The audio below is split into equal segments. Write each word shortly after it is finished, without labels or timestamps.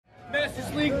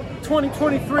Masters League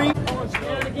 2023.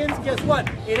 Shenanigans, guess what?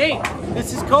 It ain't.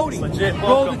 This is Cody. Legit.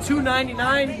 Rolled the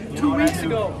 299 2 weeks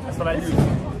ago. That's what I do.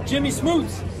 Jimmy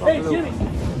Smoots. Hey, Jimmy.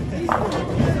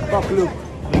 Buckaloo.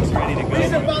 Ready to What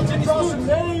is it go. about Jimmy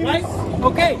Smoots? Right?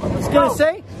 Okay, what's gonna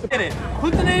say? Did it.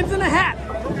 Put the names in the hat.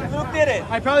 Who did it?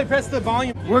 I probably pressed the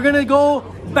volume. We're gonna go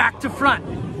back to front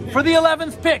for the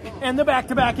 11th pick and the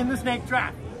back-to-back in the snake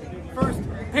draft. First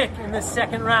pick in the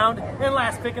second round and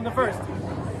last pick in the first.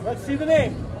 Let's see the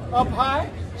name. Up high,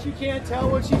 she can't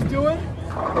tell what she's doing,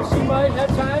 but she might have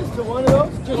ties to one of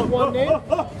those. Just one name. What's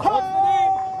the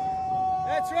name?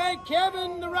 That's right,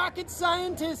 Kevin, the rocket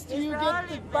scientist. You get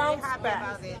the bounce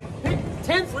back. Pick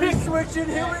 10th pick. Switching,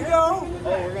 here we go. Oh,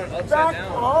 we're going upside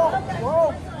down. Oh,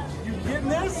 whoa. You getting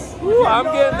this? Ooh, I'm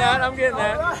getting that. I'm getting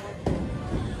that. Right.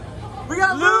 We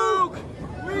got Luke.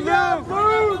 We got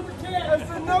Luke. That's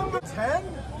the number 10.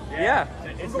 Yeah.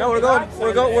 No, we're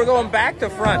going back to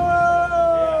front.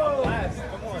 Whoa.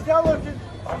 He's not looking.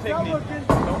 Don't He's not pick me. looking.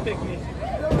 Don't pick me.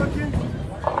 He's not looking.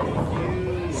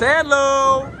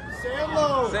 Sandlo.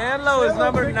 Sandlo. Sandlo is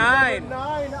number 9.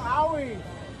 Number 9. Owie.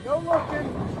 No looking.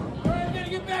 All right, we're gonna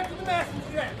get back to the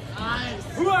Masters draft. Nice.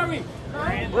 Who are we?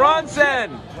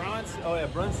 Bronson. Oh yeah,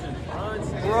 Brunson.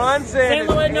 Bronson.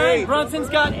 Sandlo at 9. 8. Brunson's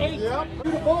got 8. Yep.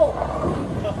 Beautiful.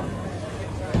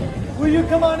 Will you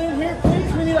come on in here,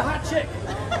 please? We need a hot chick.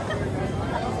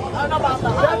 I don't know about the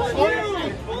hot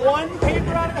You. One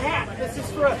paper out of the hat. This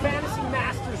is for a fantasy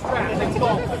Masters draft. It's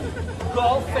golf.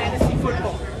 Golf fantasy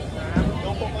football.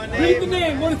 Don't put my Read the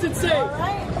name. What does it say?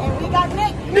 Right, and we got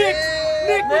Nick. Nick.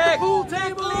 Nick with the pool Nick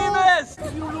table. Levis. You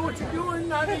don't know what you're doing.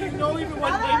 Not even know even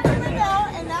what I name don't it even is. know,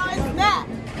 and now it's Matt.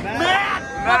 Matt.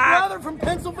 My brother from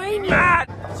Pennsylvania. Matt.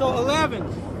 So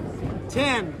 11,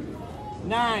 10,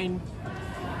 9,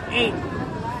 8,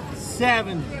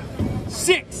 7,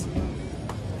 6.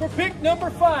 For pick number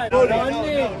 5. One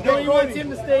name. Joey wants him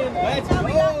to stay in there. Now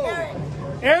we got Eric.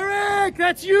 Eric,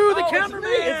 that's you, the Oh, it's cameraman.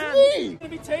 me, it's me. We're going to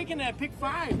be taking that pick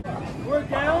 5. We're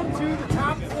down to the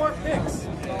top 4 picks.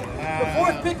 The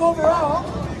 4th pick overall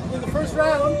in the first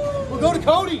round will go to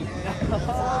Cody.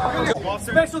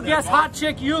 Special guest hot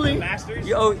chick Yuli, Masters.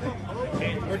 Yo,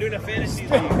 we're doing a fantasy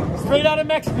league. straight out of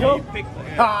Mexico. Pick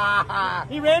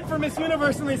He ran for Miss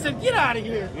Universe and they said, "Get out of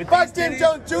here." Buxton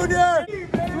Jones Jr.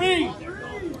 3.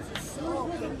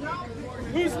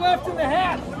 Who's left in the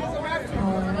hat?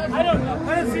 I don't know.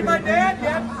 I didn't see my dad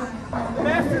yet. The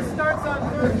Masters starts on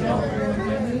Thursday.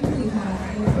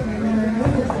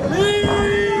 Lee.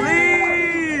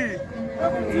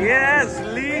 Yes,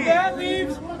 Lee. And that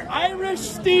leaves Irish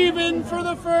Steven for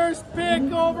the first pick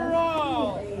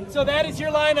overall. So that is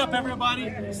your lineup,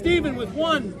 everybody. Steven with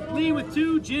 1, Lee with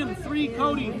 2, Jim 3,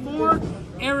 Cody 4,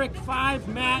 Eric 5,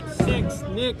 Matt 6,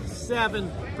 Nick 7,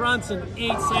 Brunson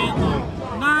 8,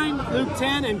 Sandler 9, Luke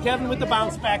 10, and Kevin with the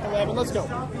bounce back 11. Let's go.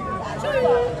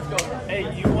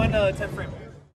 Hey, you won 10 frame.